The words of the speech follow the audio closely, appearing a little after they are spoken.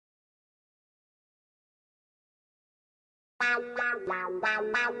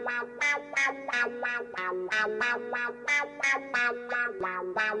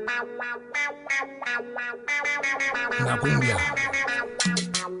Una cumbia.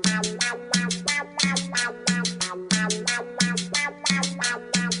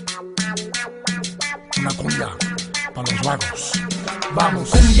 Una cumbia para los vagos. Vamos,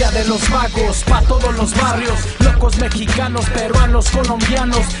 cumbia de los vagos, pa' todos los barrios. Locos mexicanos, peruanos,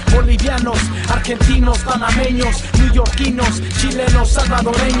 colombianos, bolivianos, argentinos, panameños, neoyorquinos, chilenos,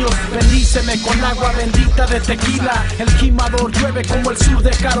 salvadoreños. Bendíceme con agua bendita de tequila. El gimador llueve como el sur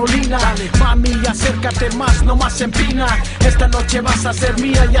de Carolina. Mami, acércate más, no más empina. Esta noche vas a ser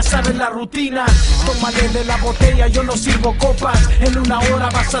mía, ya sabes la rutina. Tómale de la botella, yo no sirvo copas. En una hora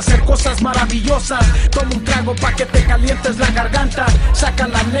vas a hacer cosas maravillosas. Toma un trago pa' que te calientes la garganta. Saca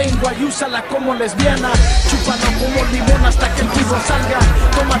la lengua y úsala como lesbiana. Chúpalo como limón hasta que el jugo salga.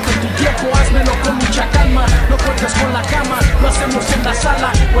 Tómate tu tiempo, házmelo con mucha calma. No cuentes con la cama, lo hacemos en la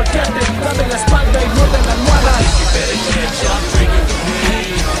sala. Volteate, dame la espalda y muerde la almohada.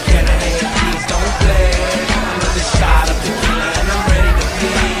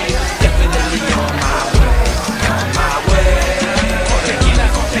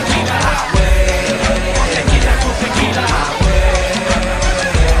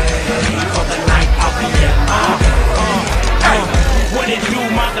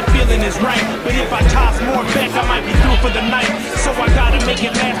 Is right, but if I toss more back, I might be through for the night. So I gotta make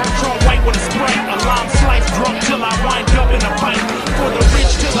it last. Strong white with a Sprite, a lime slice, drunk till I wind up in a pint. For the rich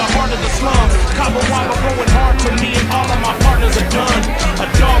to the heart of the slums, Cabo Wabo going hard to me, and all of my partners are done. A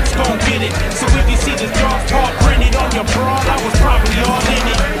dog's gon' get it. So if you see this dog's paw printed on your broad, I was probably all in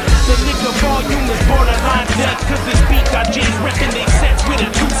it. The liquor volume is borderline death, cause this beat got G's reppin' they sets with a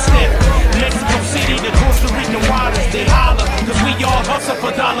two-step. Mexico City to Costa Rican waters, they holler, cause we all hustle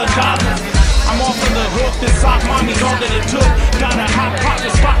for dollars. I'm off of the hook, this soft mommy's all that it took. Got a hot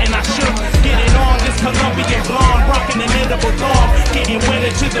pocket spot and I shook. Get it on, this Colombian blonde, rockin' an edible thong, getting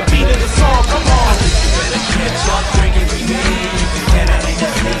wetter to the beat of the song, come on. You better catch up, drinking with me. And I ain't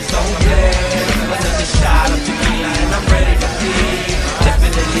that please don't play. Another shot of tequila and I'm ready to leave.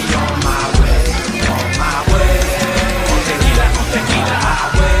 Definitely on my way, on my way. Tequila, tequila,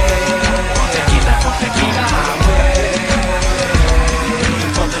 highway. Tequila, tequila, highway.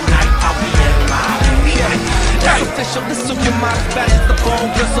 For the night, I'll be in my way. That's official, this supermodel bad as the bone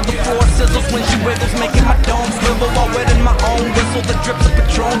bristle. The floor sizzles when she wiggles, making my dome swivel. All wet in my own whistle. The drips of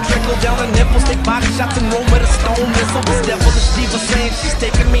Patron trickle down her nipples. Take body shots and roll with a stone missile. This devilish diva saying she's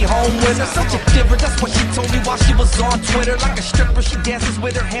taking me home with her. Such a giver, that's what she told me while she was on Twitter. Like a stripper, she dances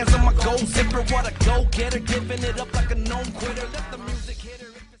with her hands on my gold zipper. What a go-getter, giving it up like a known quitter. Let the